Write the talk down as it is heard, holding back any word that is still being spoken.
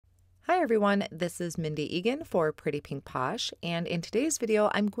Hi everyone, this is Mindy Eggen for Pretty Pink Posh, and in today's video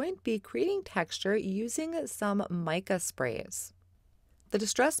I'm going to be creating texture using some mica sprays. The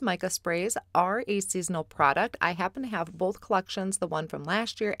Distress Mica sprays are a seasonal product. I happen to have both collections, the one from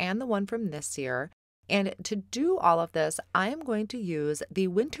last year and the one from this year. And to do all of this, I am going to use the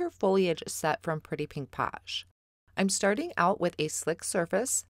Winter Foliage set from Pretty Pink Posh. I'm starting out with a slick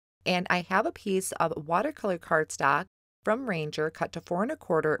surface, and I have a piece of watercolor cardstock from Ranger cut to 4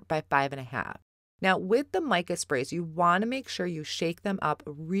 1/4 by 5 1/2. Now with the mica sprays, you want to make sure you shake them up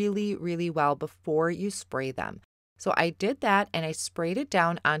really well before you spray them. So I did that and I sprayed it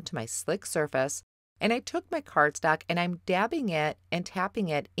down onto my slick surface, and I took my cardstock and I'm dabbing it and tapping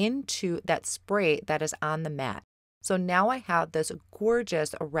it into that spray that is on the mat. So now I have this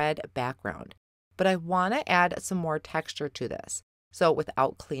gorgeous red background, but I want to add some more texture to this. So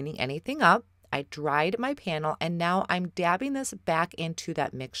without cleaning anything up, I dried my panel and now I'm dabbing this back into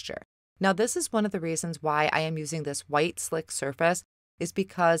that mixture. Now this is one of the reasons why I am using this white slick surface, is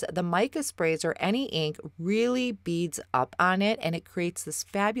because the mica sprays or any ink really beads up on it and it creates this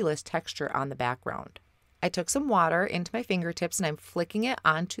fabulous texture on the background. I took some water into my fingertips and I'm flicking it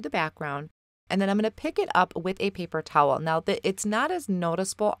onto the background, and then I'm going to pick it up with a paper towel. Now it's not as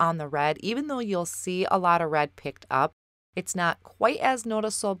noticeable on the red, even though you'll see a lot of red picked up. It's not quite as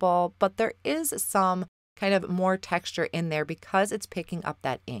noticeable, but there is some kind of more texture in there because it's picking up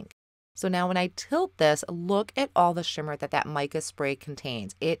that ink. So now when I tilt this, look at all the shimmer that mica spray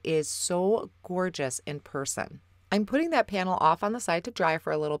contains. It is so gorgeous in person. I'm putting that panel off on the side to dry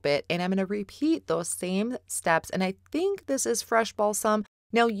for a little bit, and I'm going to repeat those same steps. And I think this is fresh balsam.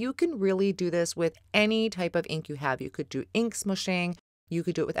 Now you can really do this with any type of ink you have. You could do ink smushing. You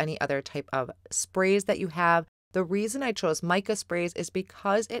could do it with any other type of sprays that you have. The reason I chose mica sprays is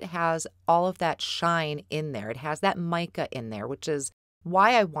because it has all of that shine in there. It has that mica in there, which is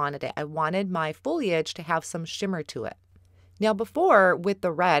why I wanted it. I wanted my foliage to have some shimmer to it. Now before, with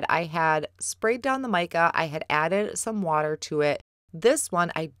the red, I had sprayed down the mica. I had added some water to it. This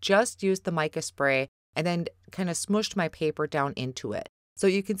one, I just used the mica spray and then kind of smushed my paper down into it. So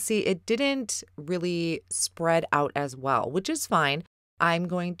you can see it didn't really spread out as well, which is fine. I'm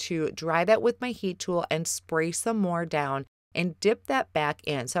going to dry that with my heat tool and spray some more down and dip that back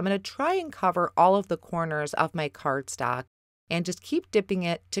in. So I'm going to try and cover all of the corners of my cardstock and just keep dipping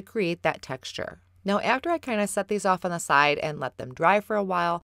it to create that texture. Now after I kind of set these off on the side and let them dry for a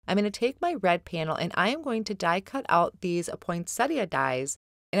while, I'm going to take my red panel and I am going to die cut out these poinsettia dies,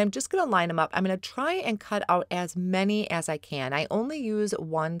 and I'm just going to line them up. I'm going to try and cut out as many as I can. I only use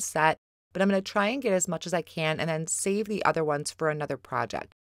one set, but I'm going to try and get as much as I can and then save the other ones for another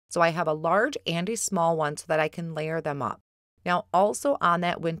project. So I have a large and a small one so that I can layer them up. Now also on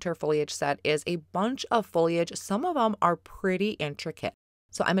that winter foliage set is a bunch of foliage. Some of them are pretty intricate.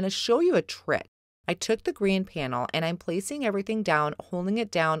 So I'm going to show you a trick. I took the green panel and I'm placing everything down, holding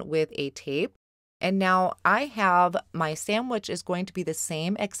it down with a tape. And now I have my sandwich is going to be the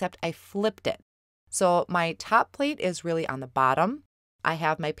same, except I flipped it. So my top plate is really on the bottom. I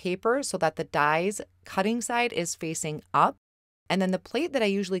have my paper so that the die's cutting side is facing up, and then the plate that I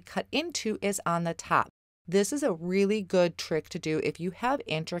usually cut into is on the top. This is a really good trick to do if you have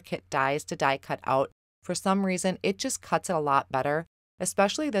intricate dies to die cut out. For some reason, it just cuts it a lot better,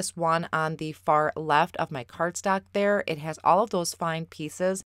 especially this one on the far left of my cardstock there. It has all of those fine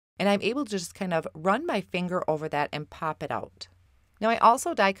pieces, and I'm able to just kind of run my finger over that and pop it out. Now I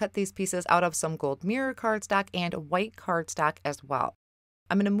also die cut these pieces out of some gold mirror cardstock and white cardstock as well.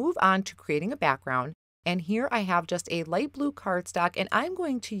 I'm going to move on to creating a background, and here I have just a light blue cardstock, and I'm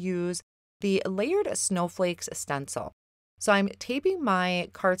going to use the Layered Snowflakes stencil. So I'm taping my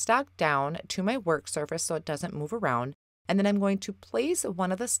cardstock down to my work surface so it doesn't move around, and then I'm going to place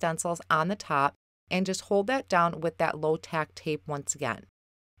one of the stencils on the top and just hold that down with that low tack tape once again.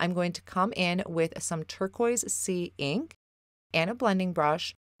 I'm going to come in with some Turquoise Sea Ink and a blending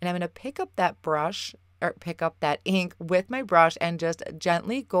brush, and I'm going to pick up that ink with my brush and just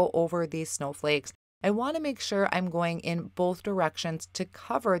gently go over these snowflakes. I want to make sure I'm going in both directions to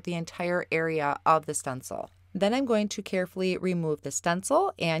cover the entire area of the stencil. Then I'm going to carefully remove the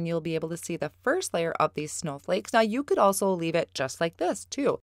stencil, and you'll be able to see the first layer of these snowflakes. Now you could also leave it just like this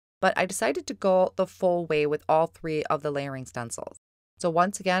too, but I decided to go the full way with all 3 of the layering stencils. So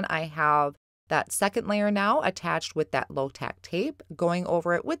once again, I have that second layer now attached with that low tack tape, going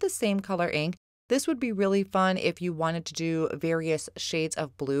over it with the same color ink. This would be really fun if you wanted to do various shades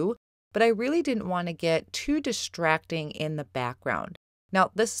of blue, but I really didn't want to get too distracting in the background.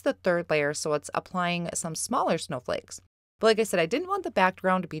 Now, this is the 3rd layer, so it's applying some smaller snowflakes. But like I said, I didn't want the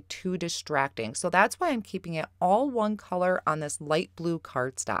background to be too distracting, so that's why I'm keeping it all one color on this light blue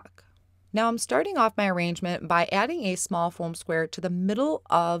cardstock. Now I'm starting off my arrangement by adding a small foam square to the middle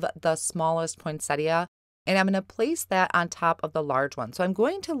of the smallest poinsettia, and I'm going to place that on top of the large one. So I'm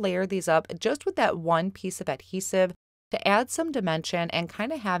going to layer these up just with that one piece of adhesive to add some dimension and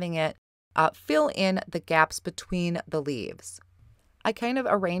kind of having it fill in the gaps between the leaves. I kind of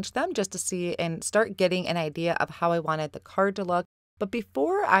arranged them just to see and start getting an idea of how I wanted the card to look. But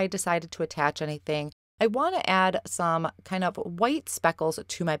before I decided to attach anything, I want to add some kind of white speckles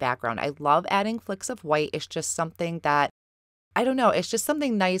to my background. I love adding flicks of white. It's just something that, I don't know, it's just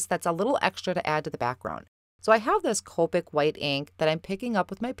something nice that's a little extra to add to the background. So I have this Copic white ink that I'm picking up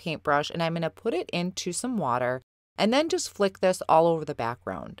with my paintbrush, and I'm going to put it into some water and then just flick this all over the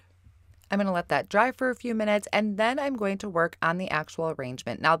background. I'm going to let that dry for a few minutes, and then I'm going to work on the actual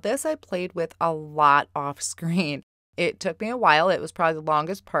arrangement. Now this I played with a lot off screen. It took me a while. It was probably the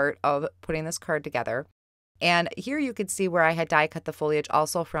longest part of putting this card together. And here you could see where I had die cut the foliage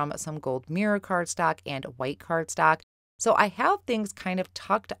also from some gold mirror cardstock and white cardstock. So I have things kind of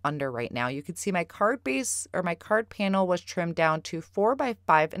tucked under right now. You can see my card base or my card panel was trimmed down to 4 by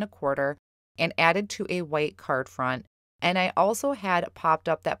 5 1/4 and added to a white card front. And I also had popped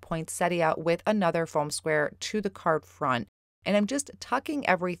up that poinsettia with another foam square to the card front. And I'm just tucking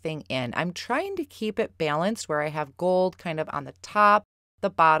everything in. I'm trying to keep it balanced where I have gold kind of on the top, the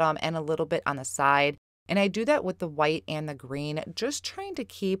bottom, and a little bit on the side. And I do that with the white and the green, just trying to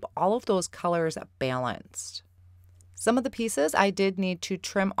keep all of those colors balanced. Some of the pieces I did need to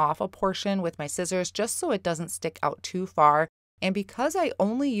trim off a portion with my scissors just so it doesn't stick out too far. And because I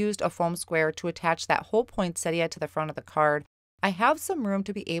only used a foam square to attach that whole poinsettia to the front of the card, I have some room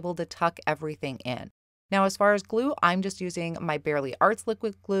to be able to tuck everything in. Now, as far as glue, I'm just using my Barely Arts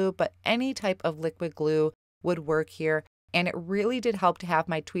liquid glue, but any type of liquid glue would work here. And it really did help to have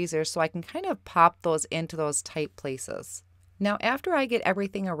my tweezers so I can kind of pop those into those tight places. Now, after I get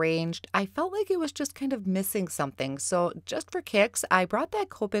everything arranged, I felt like it was just kind of missing something. So just for kicks, I brought that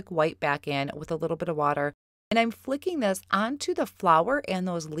Copic white back in with a little bit of water, and I'm flicking this onto the flower and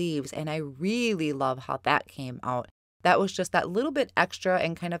those leaves. And I really love how that came out. That was just that little bit extra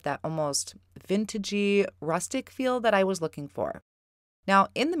and kind of that almost vintagey, rustic feel that I was looking for. Now,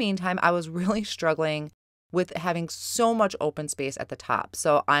 in the meantime, I was really struggling with having so much open space at the top.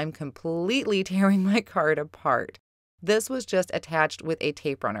 So I'm completely tearing my card apart. This was just attached with a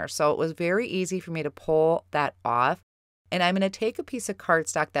tape runner. So it was very easy for me to pull that off. And I'm going to take a piece of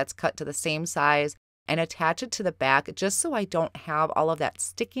cardstock that's cut to the same size and attach it to the back just so I don't have all of that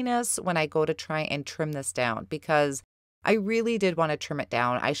stickiness when I go to try and trim this down, because I really did want to trim it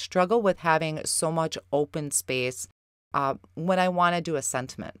down. I struggle with having so much open space when I want to do a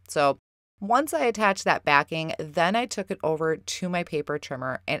sentiment. So once I attached that backing, then I took it over to my paper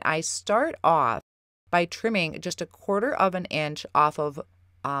trimmer, and I start off by trimming just 1/4 of an inch off of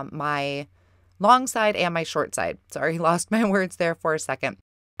my long side and my short side. Sorry, lost my words there for a second.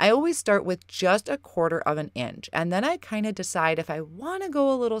 I always start with just 1/4 of an inch, and then I kind of decide if I want to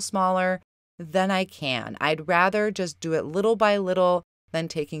go a little smaller, then I can. I'd rather just do it little by little than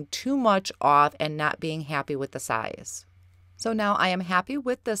taking too much off and not being happy with the size. So now I am happy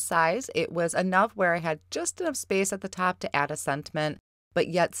with this size. It was enough where I had just enough space at the top to add a sentiment, but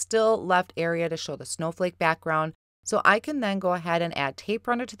yet still left area to show the snowflake background. So I can then go ahead and add tape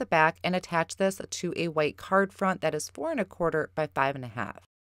runner to the back and attach this to a white card front that is 4 1/4 by 5 1/2.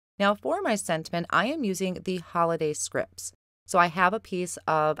 Now for my sentiment, I am using the holiday scripts. So I have a piece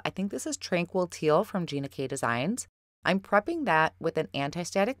of, I think this is Tranquil Teal from Gina K Designs. I'm prepping that with an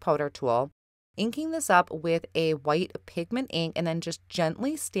anti-static powder tool, inking this up with a white pigment ink, and then just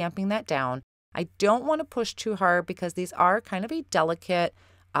gently stamping that down. I don't want to push too hard because these are kind of a delicate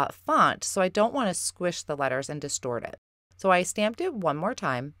font, so I don't want to squish the letters and distort it. So I stamped it one more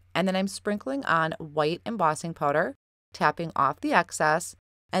time, and then I'm sprinkling on white embossing powder, tapping off the excess,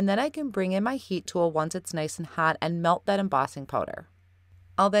 and then I can bring in my heat tool once it's nice and hot and melt that embossing powder.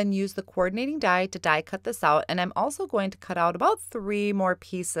 I'll then use the coordinating die to die cut this out, and I'm also going to cut out about 3 more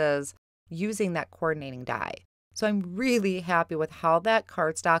pieces using that coordinating die. So I'm really happy with how that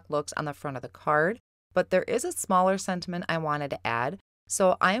cardstock looks on the front of the card, but there is a smaller sentiment I wanted to add.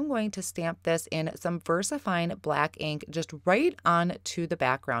 So I am going to stamp this in some Versafine black ink just right onto the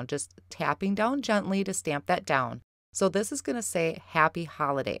background, just tapping down gently to stamp that down. So this is going to say Happy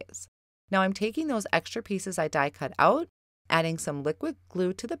Holidays. Now I'm taking those extra pieces I die cut out, adding some liquid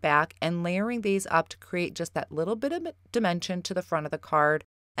glue to the back, and layering these up to create just that little bit of dimension to the front of the card.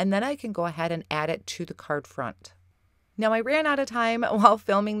 And then I can go ahead and add it to the card front. Now I ran out of time while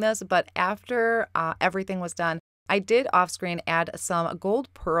filming this, but after everything was done, I did off screen add some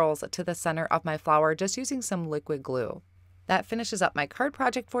gold pearls to the center of my flower just using some liquid glue. That finishes up my card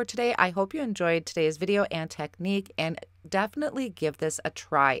project for today. I hope you enjoyed today's video and technique, and definitely give this a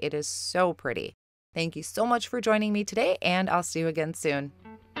try. It is so pretty. Thank you so much for joining me today, and I'll see you again soon.